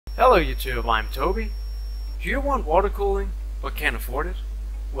Hello YouTube, I'm Toby. Do you want water cooling but can't afford it?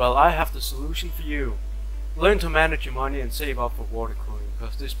 Well, I have the solution for you. Learn to manage your money and save up for water cooling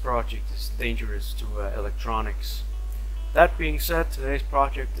because this project is dangerous to electronics. That being said, today's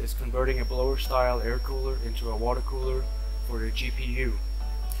project is converting a blower style air cooler into a water cooler for the GPU.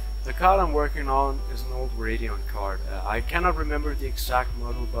 The card I'm working on is an old Radeon card. I cannot remember the exact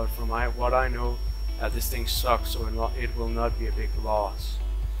model, but from what I know, this thing sucks, so it will not be a big loss.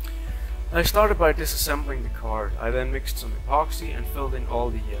 I started by disassembling the card. I then mixed some epoxy and filled in all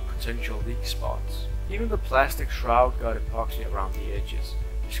the potential leak spots. Even the plastic shroud got epoxy around the edges.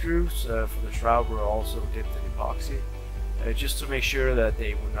 The screws for the shroud were also dipped in epoxy, just to make sure that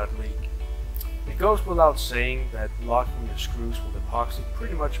they would not leak. It goes without saying that locking the screws with epoxy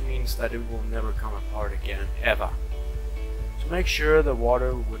pretty much means that it will never come apart again, ever. To make sure the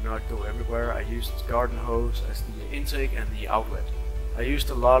water would not go everywhere, I used garden hose as the intake and the outlet. I used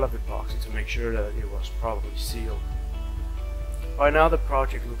a lot of epoxy to make sure that it was properly sealed. By now the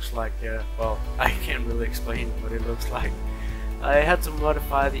project looks like, well, I can't really explain what it looks like. I had to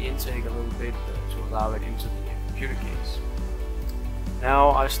modify the intake a little bit to allow it into the computer case.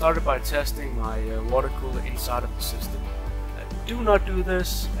 Now I started by testing my water cooler inside of the system. Do not do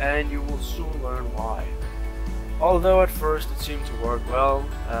this and you will soon learn why. Although at first it seemed to work well,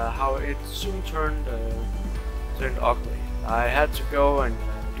 how it soon turned ugly. I had to go and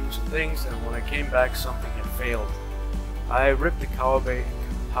do some things, and when I came back something had failed. I ripped the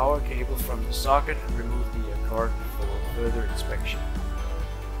power cable from the socket and removed the card for further inspection.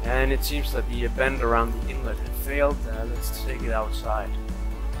 And it seems that the bend around the inlet had failed. Let's take it outside.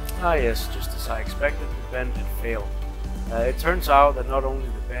 Ah yes, just as I expected, the bend had failed. It turns out that not only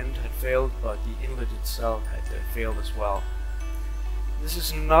the bend had failed, but the inlet itself had failed as well. This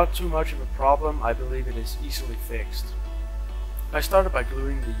is not too much of a problem. I believe it is easily fixed. I started by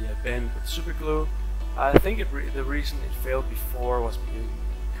gluing the bend with super glue. I think the reason it failed before was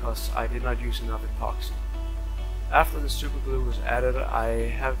because I did not use enough epoxy. After the super glue was added,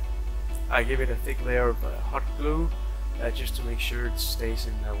 I gave it a thick layer of hot glue just to make sure it stays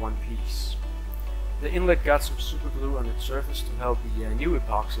in one piece. The inlet got some super glue on its surface to help the new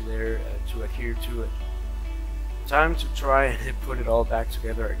epoxy layer to adhere to it. Time to try and put it all back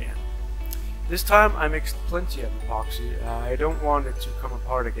together again. This time I mixed plenty of epoxy. I don't want it to come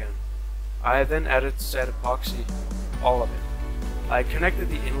apart again. I then added said epoxy, all of it. I connected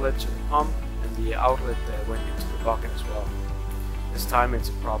the inlet to the pump and the outlet went into the bucket as well. This time it's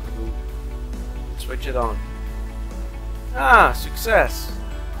a proper loop. Switch it on. Ah, success!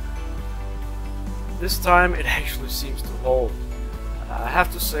 This time it actually seems to hold. I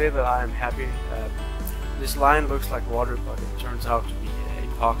have to say that I am happy. This line looks like water, but it turns out to be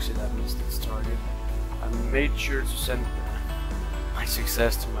epoxy that missed its target. I made sure to send my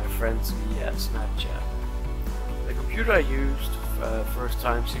success to my friends via Snapchat. The computer I used first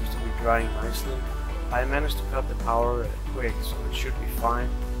time seems to be drying nicely. I managed to cut the power quick, so it should be fine.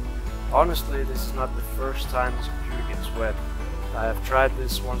 Honestly, this is not the first time this computer gets wet. I have tried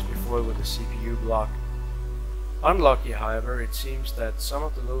this once before with the CPU block. Unlucky, however, it seems that some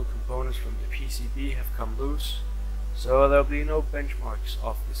of the little components from the PCB have come loose, so there will be no benchmarks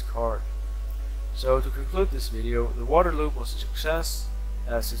of this card. So to conclude this video, the water loop was a success,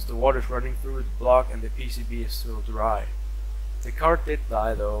 since the water is running through the block and the PCB is still dry. The card did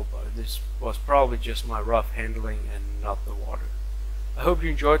die though, but this was probably just my rough handling and not the water. I hope you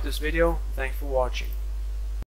enjoyed this video. Thanks for watching.